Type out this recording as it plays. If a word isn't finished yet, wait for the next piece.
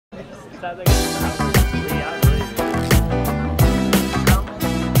We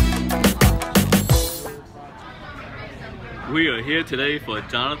are here today for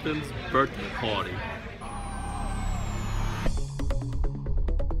Jonathan's birthday party.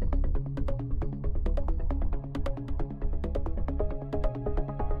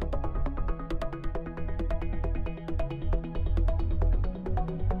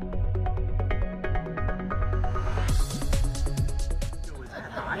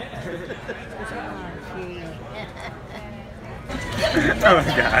 Oh my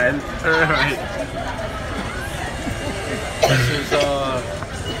God. Alright. This is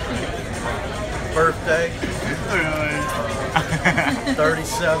birthday.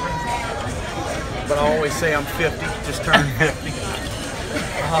 37. But I always say I'm 50, just turned 50.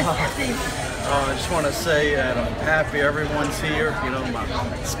 I just want to say that I'm happy everyone's here. You know, my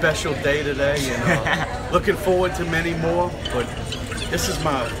special day today, and looking forward to many more. But this is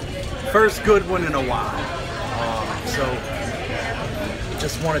my first good one in a while. So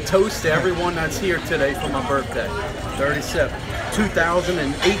just want to toast to everyone that's here today for my birthday. 37,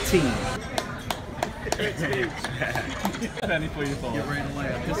 2018. Penny for your phone. Get ready to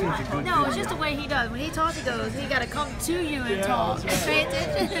laugh. This one's a good No, it's just the way he does. When he talks, he goes, he got to come to you and talk. Pay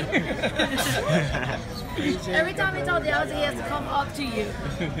attention. Every time he talks, he has to come up to you.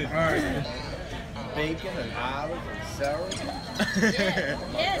 Alright. Bacon and olives and celery.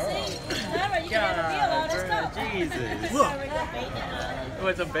 Yeah, see? Alright, you can have a meal out of stuff. Jesus. Look.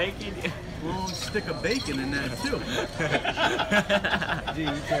 What's a bacon? Long stick of bacon in that too. Gee,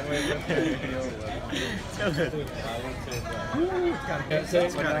 you can't wait for It's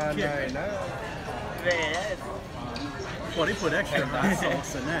got a kick. Man, Well, they put extra hot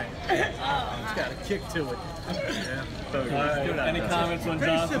sauce in that. It's got a kick to it. Yeah. Any comments on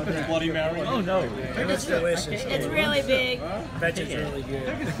Jonathan's Bloody Mary? oh no. It's delicious. It's really big. Bet you it's really good.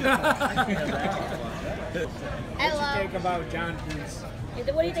 Hello. Think about Jonathan's.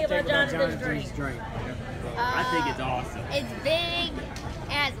 What do you think about Jonathan's drink? I think it's awesome. It's big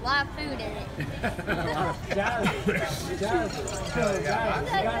and has a lot of food in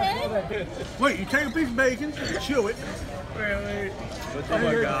it. Wait, you take a piece of bacon, chew it. Really? Oh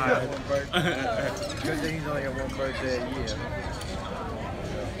my God. Good thing he's only got one birthday a year.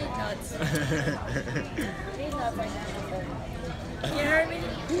 Nuts. He's nuts right now. You heard me?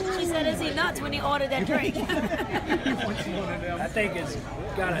 She said, is he nuts when he ordered that drink? I think it's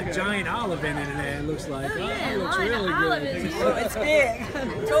got a giant olive in it, and it looks like. Oh, yeah, it looks mine, really the olive good. is It's big,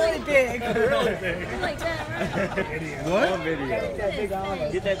 totally big, really big. like that, right? What? One video. That big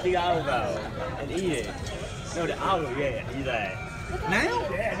olive. Get that big olive out and eat it. No, the olive, yeah, eat that. Now?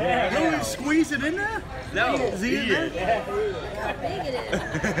 Yeah, You want to squeeze it in there? no, Is he in there? Look how big it is.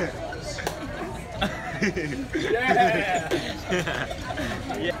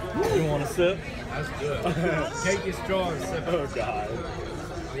 You want a sip? That's good. Take your straw and sip. Oh God.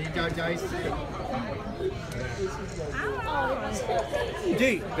 You got ice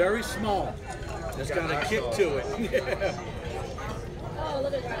Deep, very small. It's got a kick to it. Oh,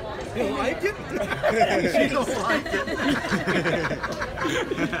 look at that. You like it? She don't like it.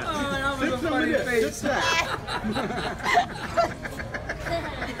 Oh, that was a Some of funny this. face. What's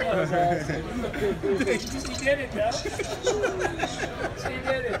that? She did it, though. She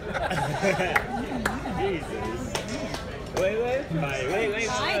did it. Jesus. Wait. Let my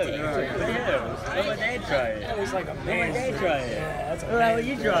dad try it. That looks like a Let my man. dad try it. Yeah, that's a Oh,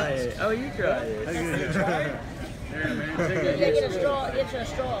 you try it. Oh, you try it. Get a straw. Get you a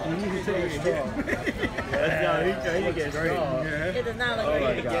straw. That's not, he gets straw. It does not look Oh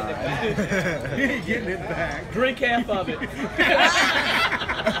my great. God. He ain't getting it back. Drink half of it.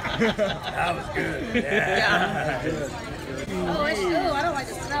 That was good. Yeah. Oh, I don't like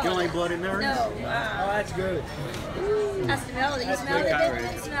the smell. You don't like Bloody Mary? No. Oh, that's good. I smell it. You smell it?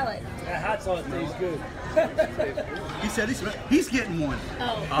 Benjamin? Smell it. That hot sauce tastes good. He said he's getting one.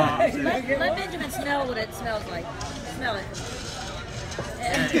 Oh. Let Benjamin smell what it smells like. Smell it.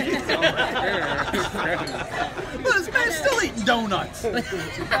 Look, this man's still eating donuts. No,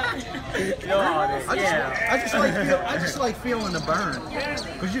 I just like feeling the burn.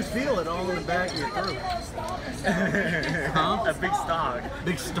 Because you feel it all in the back of your throat. Huh? A big stock.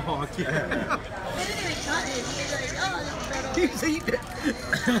 Big stalk, yeah. They didn't even cut it. He's like, oh, He's eating it.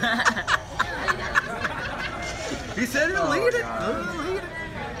 He said he'll eat it. He'll eat it.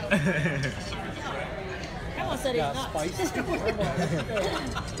 Everyone said he's nuts.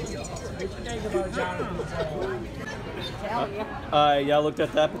 Y'all looked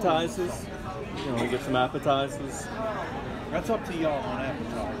at the appetizers? You know, we get some appetizers. That's up to y'all on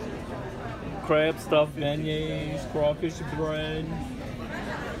appetizers. Crab stuffed beignets, crawfish bread.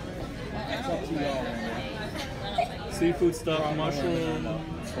 Seafood stuff, mushroom,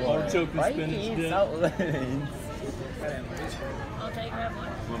 artichoke and spinach dip. I'll take that one.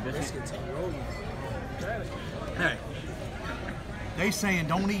 Biscuits and rolling. Hey, they saying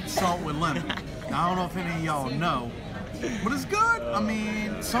don't eat salt with lemon. Now, I don't know if any of y'all know, but it's good. I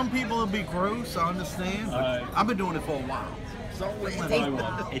mean, some people will be gross, I understand, but I've been doing it for a while. Salt with lemon.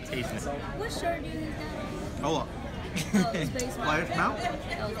 It tastes nice. What shirt do you have? Hold up. Space Splash Mount? Oh,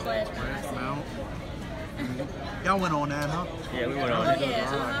 Splash Splash Mount. Y'all went on that, huh? Yeah, we went on Oh, it.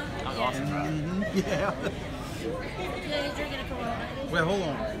 yeah. That was awesome. Yeah. Yeah, he's drinking a Corona. Wait, hold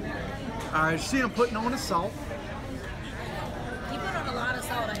on. All right, see, I'm putting on the salt. You put on a lot of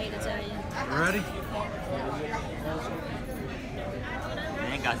salt, I hate to tell you. Ready?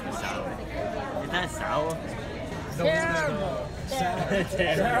 Man, it got to be sour. Is that sour? Terrible.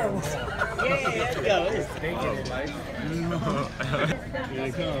 Terrible. Yeah, let's go. It's Here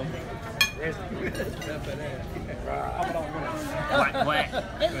they come. What?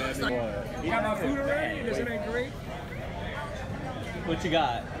 It looks like You got my food already? Isn't it great? What you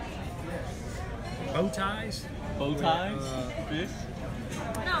got? Bow ties? Bow ties? Fish?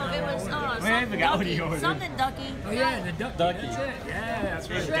 no, it was I something forgot what ducky. you ordered. Something ducky. Oh yeah, the ducky. Ducky. That's it. Yeah, that's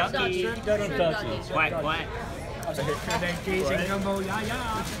right. Shrimp ducky. Shrimp Shrimp ducky. ducky. Quack, quack. And then Cajun gumbo, yeah,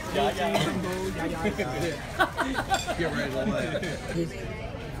 yeah. Cajun gumbo, yeah, yeah. Get ready to laugh.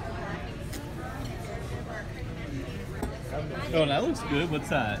 Oh, that looks good. What's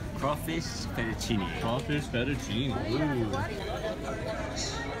that? Crawfish fettuccine. Crawfish fettuccine. Ooh.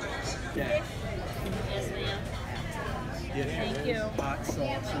 Yes, ma'am. Thank you. Hot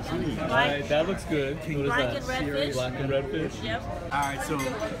sauces. All right, that looks good. What is Black that? and red fish. Black and red fish. Yep. All right, so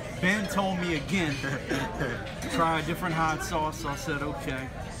Ben told me again, try a different hot sauce. So I said, okay.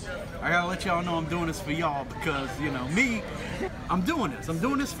 I gotta let y'all know I'm doing this for y'all because, you know, me, I'm doing this. I'm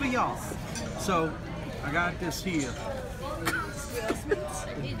doing this for y'all. So I got this here.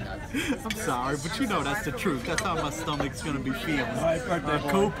 I'm sorry, but you know that's the truth. That's how my stomach's gonna be feeling.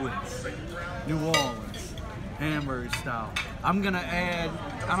 Copeland's, New Orleans, hamburger style. I'm gonna add,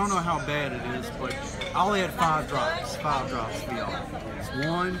 I don't know how bad it is, but I'll add 5 drops. 5 drops for y'all. It's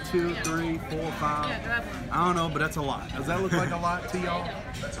 1, 2, 3, 4, 5. I don't know, but that's a lot. Does that look like a lot to y'all?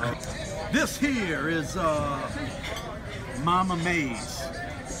 This here is Mama Mays.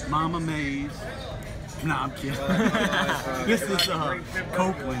 Mama Mays. Nah, I'm kidding. This is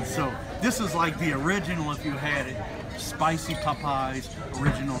Copeland. So this is like the original if you had it. Spicy Popeyes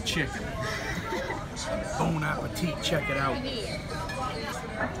original chicken. Bon appetit, check it out.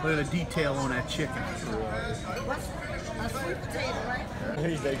 Look at the detail on that chicken. A sweet potato, right?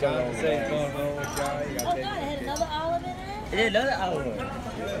 They got to say going on with y'all. You Oh, got God, it had another olive in there? Yeah, another olive.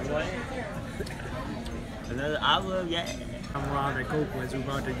 Another olive, yeah. I'm around at Copeland's. We're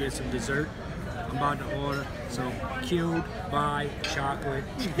about to get some dessert. I'm about to order some killed by chocolate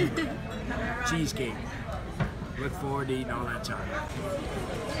cheesecake. Look forward to eating all that chocolate.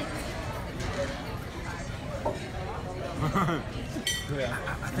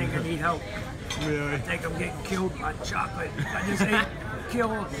 I think I need help. Really? I think I'm getting killed by chocolate. I just ate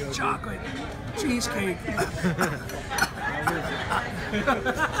killed chocolate cheesecake.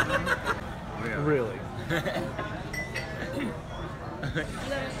 Really?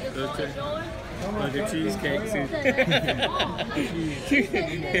 Like a cheesecake soup.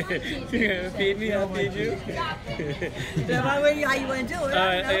 Feed me, I'll feed you. How you want to do it?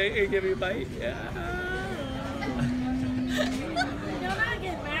 Hey, give me a bite. Yeah. You're not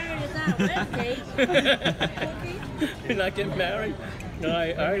getting married at that wedding. You're not getting married? All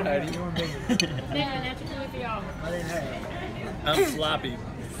right, Heidi. Man, that's what for y'all. I'm sloppy.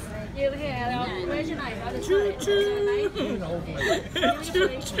 Here, where's your knife? I'll just cut it. Give me the plate.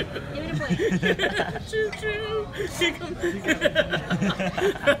 Give me the plate. Choo choo. Here comes. There you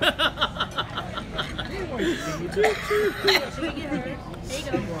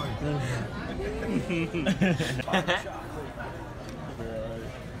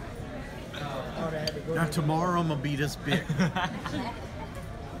go. Now tomorrow I'm gonna be this big.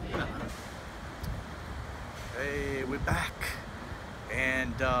 Hey, we're back.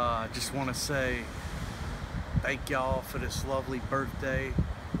 And just want to say thank y'all for this lovely birthday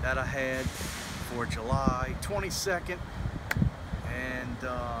that I had for July 22nd and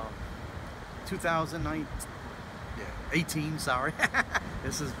 2018, sorry.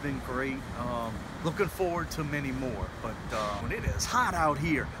 This has been great. Looking forward to many more, but when it is hot out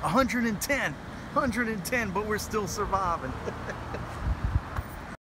here, 110, but we're still surviving.